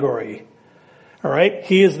category. All right?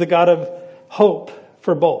 He is the God of hope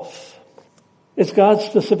for both. It's God's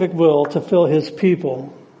specific will to fill his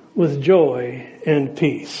people with joy and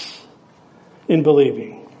peace in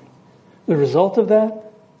believing. The result of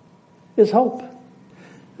that is hope.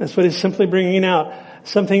 That's what he's simply bringing out.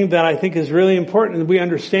 Something that I think is really important that we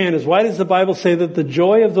understand is, why does the Bible say that the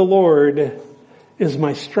joy of the Lord is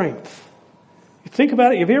my strength? You think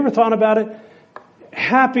about it. Have you ever thought about it?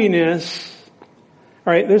 Happiness.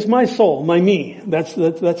 All right, there's my soul, my me.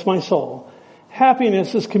 That's my soul.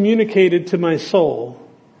 Happiness is communicated to my soul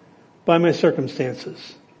by my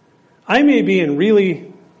circumstances. I may be in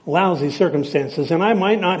really lousy circumstances and I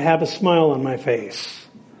might not have a smile on my face.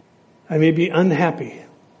 I may be unhappy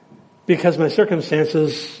because my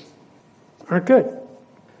circumstances aren't good.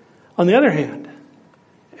 On the other hand,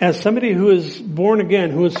 as somebody who is born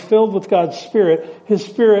again, who is filled with God's Spirit, his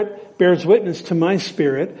Spirit bears witness to my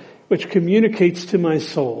spirit, which communicates to my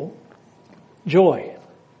soul joy.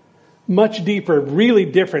 Much deeper, really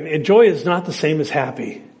different. And joy is not the same as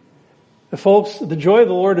happy. Folks, the joy of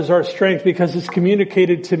the Lord is our strength because it's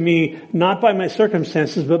communicated to me not by my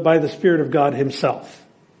circumstances, but by the Spirit of God himself.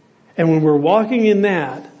 And when we're walking in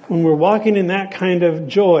that kind of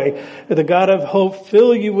joy, the God of hope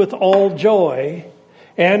fill you with all joy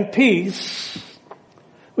and peace,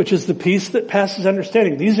 which is the peace that passes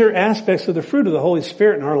understanding. These are aspects of the fruit of the Holy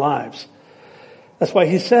Spirit in our lives. That's why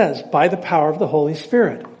he says, by the power of the Holy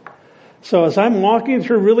Spirit. So as I'm walking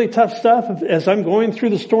through really tough stuff, as I'm going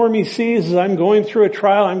through the stormy seas, as I'm going through a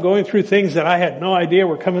trial, I'm going through things that I had no idea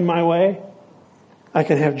were coming my way, I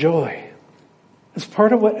can have joy. It's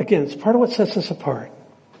part of what sets us apart.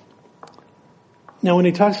 Now when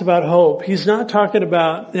he talks about hope, he's not talking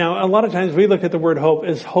about, now a lot of times we look at the word hope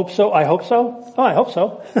as hope so, I hope so. Oh, I hope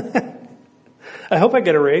so. I hope I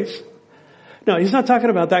get a raise. No, he's not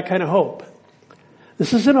talking about that kind of hope.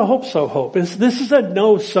 This isn't a hope so hope. This is a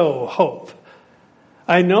no so hope.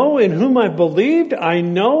 I know in whom I've believed. I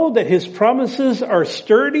know that his promises are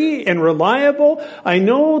sturdy and reliable. I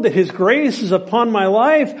know that his grace is upon my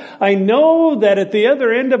life. I know that at the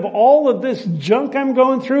other end of all of this junk I'm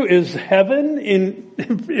going through is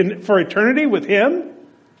heaven for eternity with him.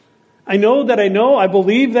 I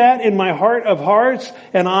believe that in my heart of hearts,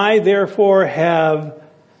 and I therefore have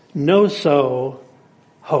no so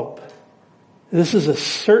hope. This is a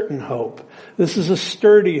certain hope. This is a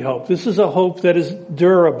sturdy hope. This is a hope that is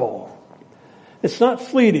durable. It's not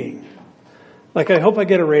fleeting. Like I hope I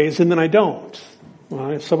get a raise and then I don't.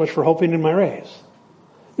 Well, so much for hoping in my raise.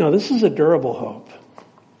 No, this is a durable hope.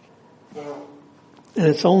 And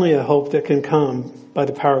it's only a hope that can come by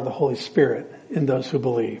the power of the Holy Spirit in those who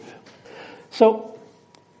believe. So,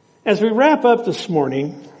 as we wrap up this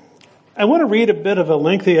morning, I want to read a bit of a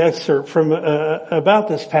lengthy excerpt from about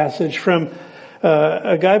this passage from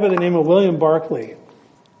a guy by the name of William Barclay.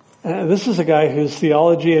 This is a guy whose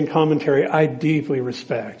theology and commentary I deeply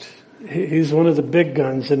respect. He's one of the big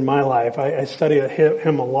guns in my life. I study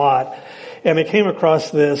him a lot. And I came across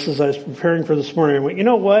this as I was preparing for this morning. I went, you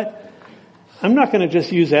know what? I'm not going to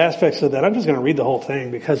just use aspects of that. I'm just going to read the whole thing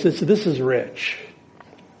because this is rich.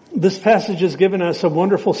 This passage has given us a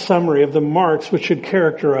wonderful summary of the marks which should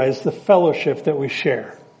characterize the fellowship that we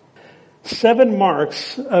share. 7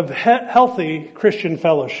 marks of healthy Christian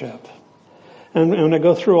fellowship. And I'm going to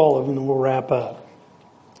go through all of them and we'll wrap up.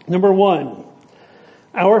 Number 1,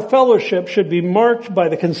 our fellowship should be marked by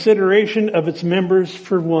the consideration of its members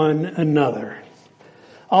for one another.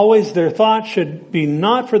 Always their thoughts should be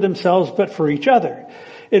not for themselves but for each other.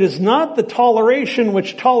 It is not the toleration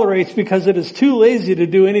which tolerates because it is too lazy to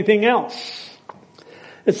do anything else.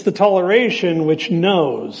 It's the toleration which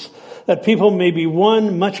knows that people may be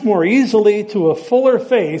won much more easily to a fuller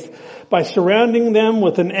faith by surrounding them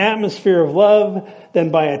with an atmosphere of love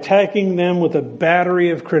than by attacking them with a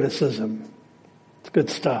battery of criticism. It's good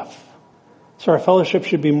stuff. So our fellowship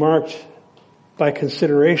should be marked by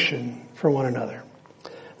consideration for one another.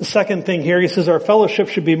 The second thing here, he says our fellowship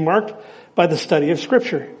should be marked by the study of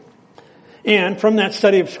Scripture. And from that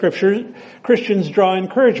study of Scripture, Christians draw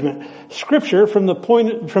encouragement. Scripture, from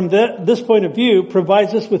this point of view,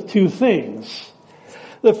 provides us with 2 things.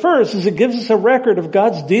 The first is it gives us a record of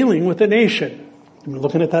God's dealing with the nation. We're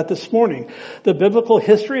looking at that this morning. The biblical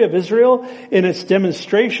history of Israel in its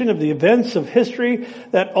demonstration of the events of history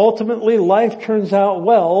that ultimately life turns out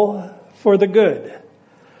well for the good,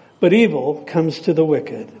 but evil comes to the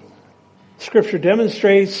wicked. Scripture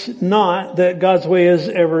demonstrates not that God's way is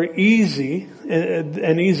ever easy,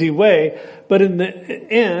 an easy way, but in the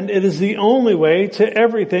end, it is the only way to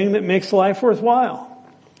everything that makes life worthwhile,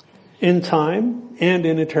 in time and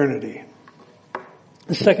in eternity.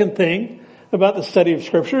 The second thing about the study of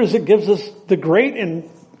Scripture is it gives us the great and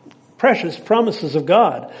precious promises of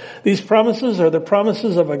God. These promises are the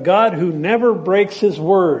promises of a God who never breaks His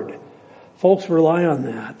word. Folks rely on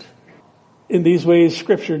that. In these ways,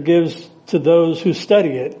 Scripture gives to those who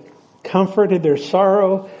study it comfort in their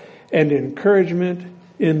sorrow and encouragement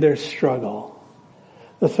in their struggle.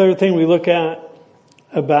 The third thing we look at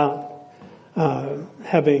about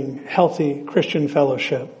having healthy Christian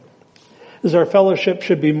fellowship is our fellowship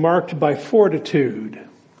should be marked by fortitude.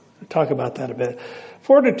 We'll talk about that a bit.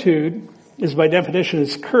 Fortitude is by definition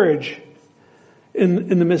is courage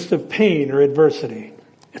in the midst of pain or adversity.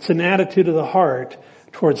 It's an attitude of the heart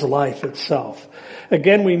towards life itself.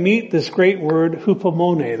 Again, we meet this great word,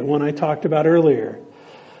 hupomone, the one I talked about earlier.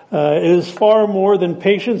 It is far more than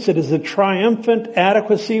patience. It is a triumphant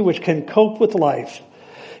adequacy which can cope with life.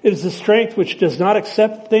 It is the strength which does not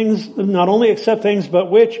only accept things,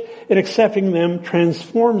 but which, in accepting them,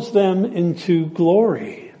 transforms them into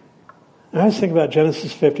glory. I was thinking about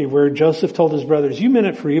Genesis 50, where Joseph told his brothers, you meant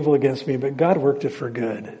it for evil against me, but God worked it for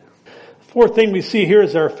good. Fourth thing we see here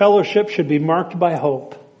is our fellowship should be marked by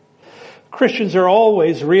hope. Christians are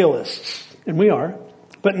always realists, and we are,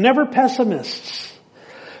 but never pessimists.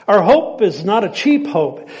 Our hope is not a cheap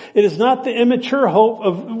hope. It is not the immature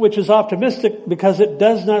hope which is optimistic because it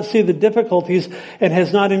does not see the difficulties and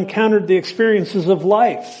has not encountered the experiences of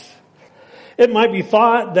life. It might be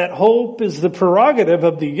thought that hope is the prerogative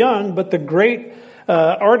of the young, but the great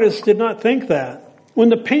artist did not think that. When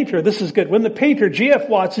the painter G.F.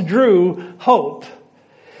 Watts drew Hope,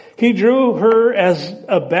 he drew her as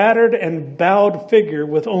a battered and bowed figure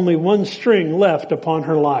with only one string left upon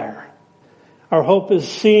her lyre. Our hope has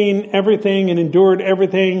seen everything and endured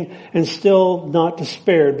everything and still not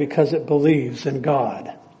despaired because it believes in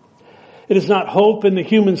God. It is not hope in the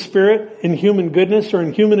human spirit, in human goodness, or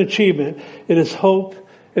in human achievement. It is hope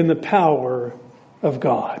in the power of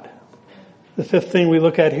God. The fifth thing we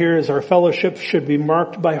look at here is our fellowship should be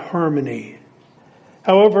marked by harmony.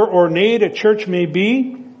 However ornate a church may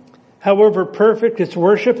be, however perfect its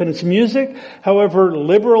worship and its music, however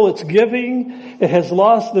liberal its giving, it has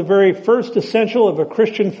lost the very first essential of a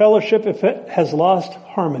Christian fellowship if it has lost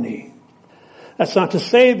harmony. That's not to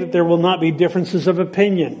say that there will not be differences of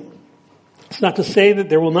opinion. It's not to say that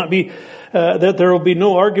there will be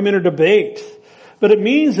no argument or debate. But it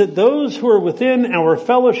means that those who are within our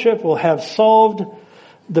fellowship will have solved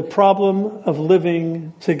the problem of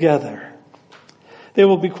living together. They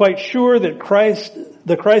will be quite sure that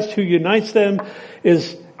the Christ who unites them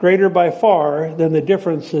is greater by far than the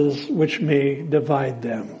differences which may divide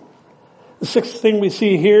them. The sixth thing we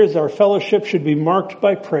see here is our fellowship should be marked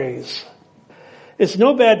by praise. It's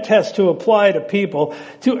no bad test to apply to people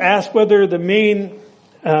to ask whether the main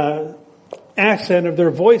accent of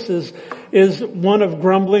their voices is one of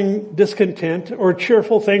grumbling discontent or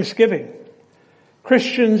cheerful thanksgiving.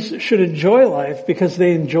 Christians should enjoy life because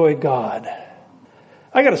they enjoy God.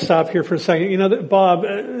 I got to stop here for a second. You know, Bob,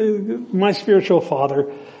 my spiritual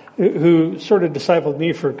father, who sort of discipled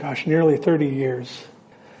me for, nearly 30 years.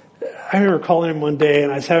 I remember calling him one day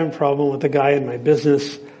and I was having a problem with a guy in my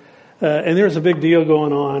business. And there was a big deal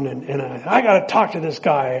going on and I got to talk to this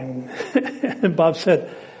guy. And, and Bob said,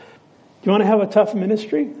 "Do you want to have a tough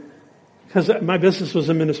ministry?" Because my business was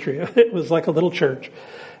a ministry. It was like a little church.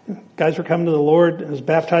 Guys were coming to the Lord. I was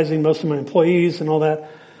baptizing most of my employees and all that.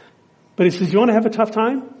 But he says, "Do you want to have a tough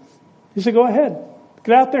time?" He said, "Go ahead.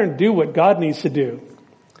 Get out there and do what God needs to do.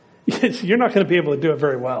 You're not going to be able to do it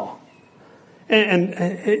very well."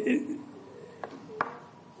 And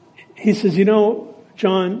he says, "You know,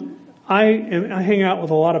 John, I hang out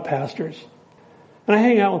with a lot of pastors. And I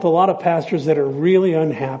hang out with a lot of pastors that are really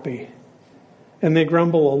unhappy. And they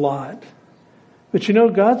grumble a lot. But you know,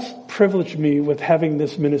 God's privileged me with having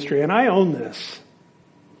this ministry. And I own this.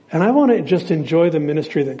 And I want to just enjoy the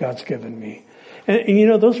ministry that God's given me." And you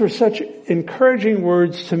know, those were such encouraging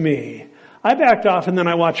words to me. I backed off and then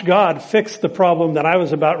I watched God fix the problem that I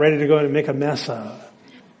was about ready to go in and make a mess of.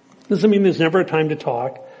 Doesn't mean there's never a time to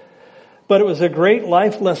talk. But it was a great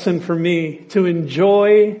life lesson for me to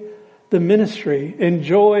enjoy the ministry,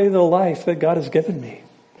 enjoy the life that God has given me.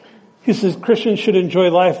 He says Christians should enjoy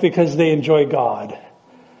life because they enjoy God.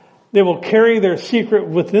 They will carry their secret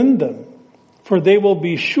within them, for they will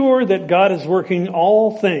be sure that God is working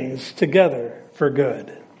all things together for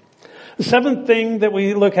good. The seventh thing that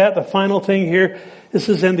we look at, the final thing here, this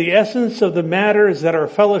is, "And the essence of the matter is that our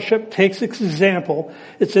fellowship takes its example,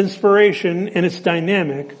 its inspiration, and its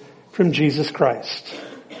dynamic from Jesus Christ.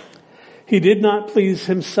 He did not please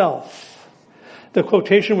himself." The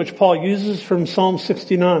quotation which Paul uses from Psalm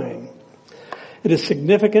 69. It is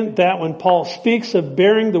significant that when Paul speaks of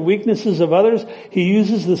bearing the weaknesses of others, he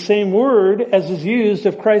uses the same word as is used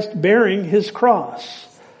of Christ bearing his cross.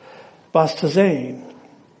 Bastazain.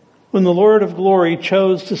 When the Lord of glory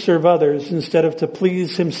chose to serve others instead of to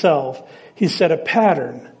please himself, he set a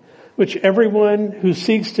pattern which everyone who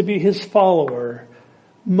seeks to be his follower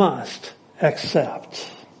must accept.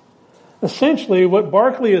 Essentially, what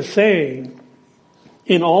Barclay is saying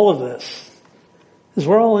in all of this is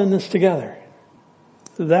we're all in this together.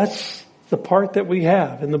 That's the part that we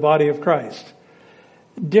have in the body of Christ.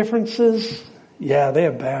 Differences, yeah, they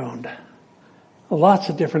abound. Lots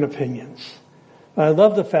of different opinions. I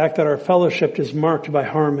love the fact that our fellowship is marked by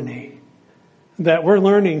harmony. That we're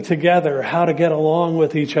learning together how to get along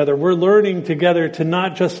with each other. We're learning together to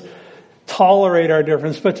not just tolerate our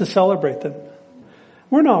difference, but to celebrate them.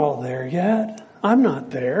 We're not all there yet. I'm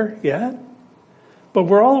not there yet. But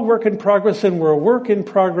we're all a work in progress, and we're a work in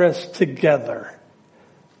progress together.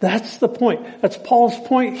 That's the point. That's Paul's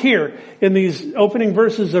point here in these opening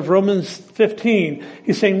verses of Romans 15.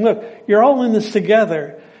 He's saying, look, you're all in this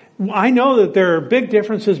together. I know that there are big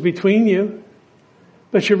differences between you,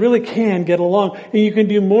 but you really can get along. And you can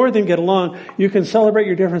do more than get along. You can celebrate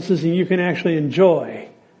your differences and you can actually enjoy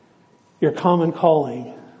your common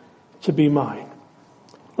calling to be mine.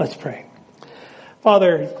 Let's pray.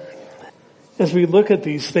 Father, as we look at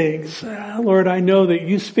these things, Lord, I know that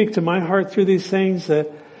you speak to my heart through these things,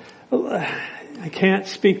 that I can't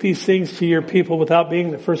speak these things to your people without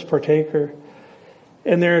being the first partaker.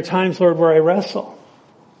 And there are times, Lord, where I wrestle.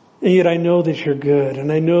 And yet I know that you're good,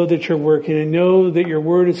 and I know that you're working. I know that your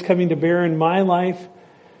word is coming to bear in my life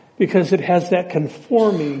because it has that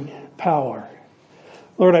conforming power.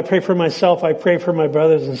 Lord, I pray for myself. I pray for my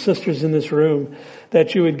brothers and sisters in this room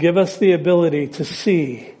that you would give us the ability to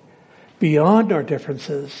see beyond our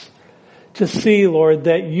differences, to see, Lord,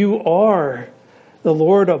 that you are the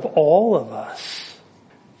Lord of all of us.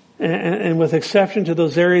 And with exception to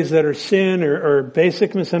those areas that are sin or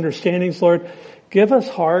basic misunderstandings, Lord, give us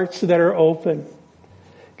hearts that are open.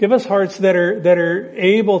 Give us hearts that are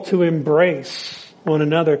able to embrace one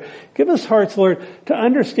another. Give us hearts, Lord, to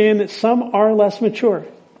understand that some are less mature.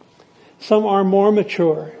 Some are more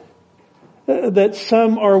mature. That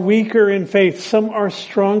some are weaker in faith. Some are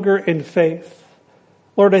stronger in faith.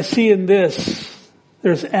 Lord, I see in this,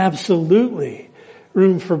 there's absolutely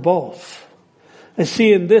room for both. I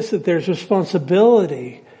see in this that there's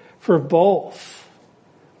responsibility for both.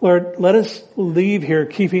 Lord, let us leave here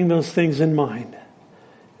keeping those things in mind.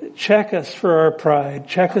 Check us for our pride.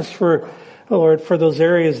 Check us for, Lord, for those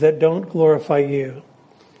areas that don't glorify you.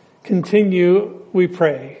 Continue, we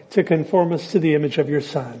pray, to conform us to the image of your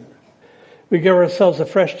Son. We give ourselves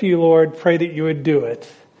afresh to you, Lord. Pray that you would do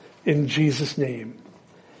it. In Jesus' name,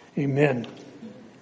 amen.